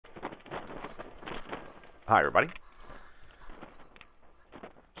Hi, everybody.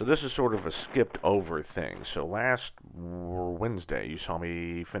 So this is sort of a skipped over thing. So last Wednesday, you saw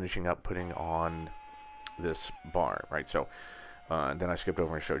me finishing up putting on this bar, right? So then I skipped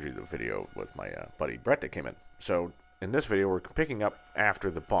over and showed you the video with my buddy Brett that came in. So in this video, we're picking up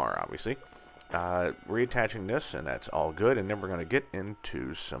after the bar, obviously. Reattaching this, and that's all good. And then we're going to get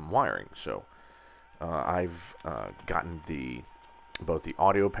into some wiring. So I've gotten both the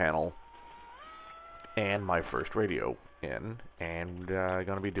audio panel and my first radio in, and going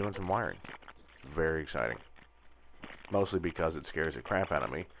to be doing some wiring. Very exciting. Mostly because it scares the crap out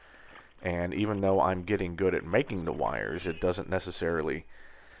of me. And even though I'm getting good at making the wires, it doesn't necessarily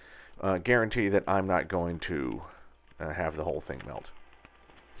guarantee that I'm not going to have the whole thing melt.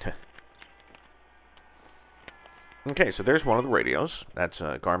 Okay, so there's one of the radios. That's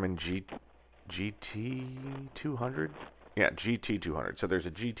a Garmin GT200. Yeah, GT200. So there's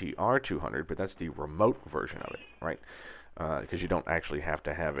a GTR200, but that's the remote version of it, right? Because you don't actually have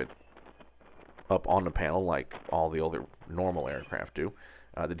to have it up on the panel like all the other normal aircraft do.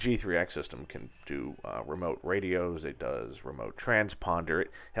 The G3X system can do remote radios. It does remote transponder.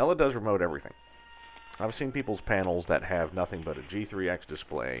 Hell, it does remote everything. I've seen people's panels that have nothing but a G3X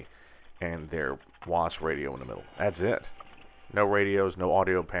display and their WAS radio in the middle. That's it. No radios, no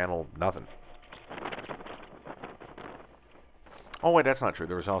audio panel, nothing. Oh wait, that's not true.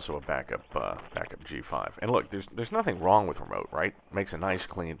 There was also a backup G5. And look, there's nothing wrong with remote, right? Makes a nice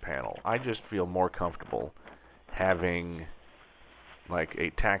clean panel. I just feel more comfortable having like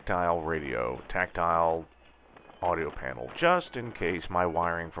a tactile radio, tactile audio panel, just in case my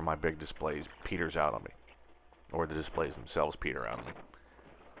wiring for my big displays peters out on me, or the displays themselves peter out on me.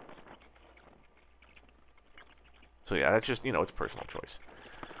 So yeah, that's just, it's personal choice.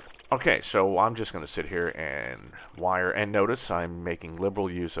 Okay, so I'm just going to sit here and wire, and notice I'm making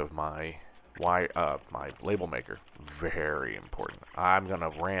liberal use of my label maker. Very important. I'm going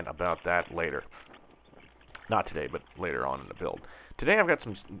to rant about that later. Not today, but later on in the build. Today I've got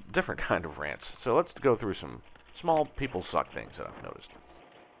some different kind of rants, so let's go through some small people suck things that I've noticed.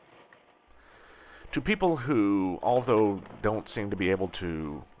 To people who, although don't seem to be able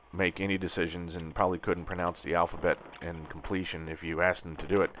to make any decisions and probably couldn't pronounce the alphabet in completion if you asked them to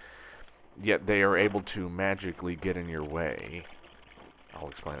do it, yet they are able to magically get in your way. I'll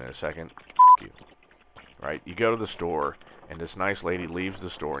explain in a second. F you. Right? You go to the store, and this nice lady leaves the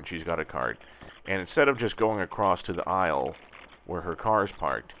store, and she's got a cart. And instead of just going across to the aisle where her car is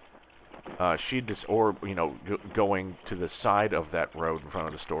parked, going to the side of that road in front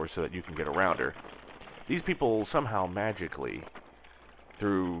of the store so that you can get around her. These people somehow magically,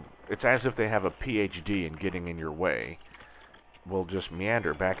 it's as if they have a PhD in getting in your way, will just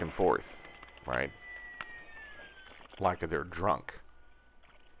meander back and forth, right? Like they're drunk.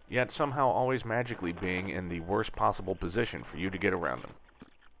 Yet somehow always magically being in the worst possible position for you to get around them.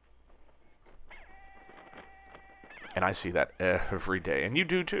 And I see that every day. And you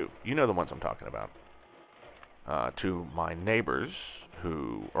do too. You know the ones I'm talking about. To my neighbors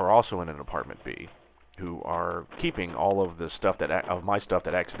who are also in an apartment B, who are keeping all of the stuff of my stuff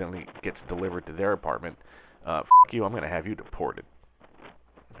that accidentally gets delivered to their apartment. F you, I'm going to have you deported.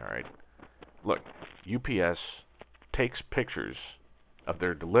 Alright? Look, UPS takes pictures of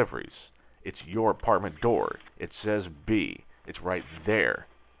their deliveries. It's your apartment door. It says B. It's right there.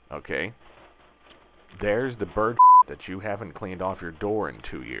 Okay? There's the bird that you haven't cleaned off your door in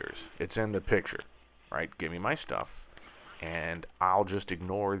 2 years. It's in the picture. Right? Give me my stuff. And I'll just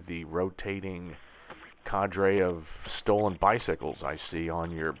ignore the rotating cadre of stolen bicycles I see on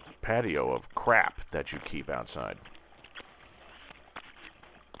your patio of crap that you keep outside.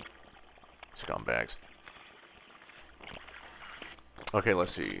 Scumbags. Okay,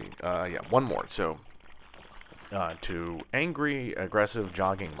 let's see. Yeah, one more. So, to angry, aggressive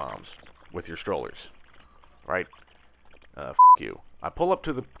jogging moms with your strollers, right? F you. I pull up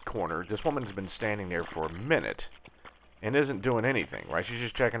to the corner. This woman's been standing there for a minute and isn't doing anything, right? She's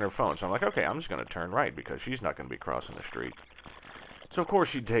just checking her phone. So I'm like, okay, I'm just going to turn right because she's not going to be crossing the street. So, of course,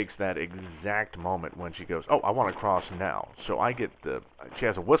 she takes that exact moment when she goes, oh, I want to cross now. So she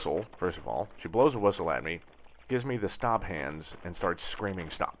has a whistle, first of all. She blows a whistle at me, gives me the stop hands, and starts screaming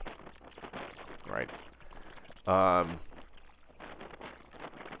stop. Right?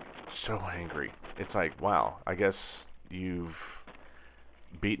 So angry. It's like, wow, I guess you've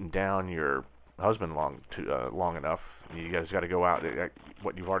beaten down your husband long enough. You guys got to go out.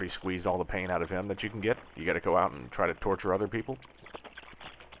 You've already squeezed all the pain out of him that you can get. You got to go out and try to torture other people.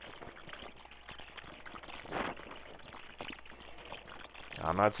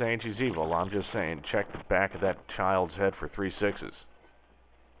 I'm not saying she's evil. I'm just saying check the back of that child's head for 3 6s.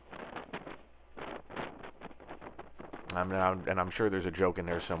 And I'm sure there's a joke in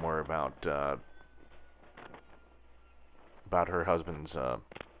there somewhere about her husband's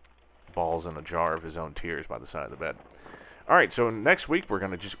balls in a jar of his own tears by the side of the bed. All right, so next week we're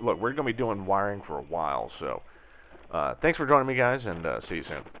gonna we're gonna be doing wiring for a while. So thanks for joining me, guys, and see you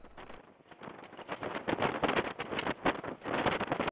soon.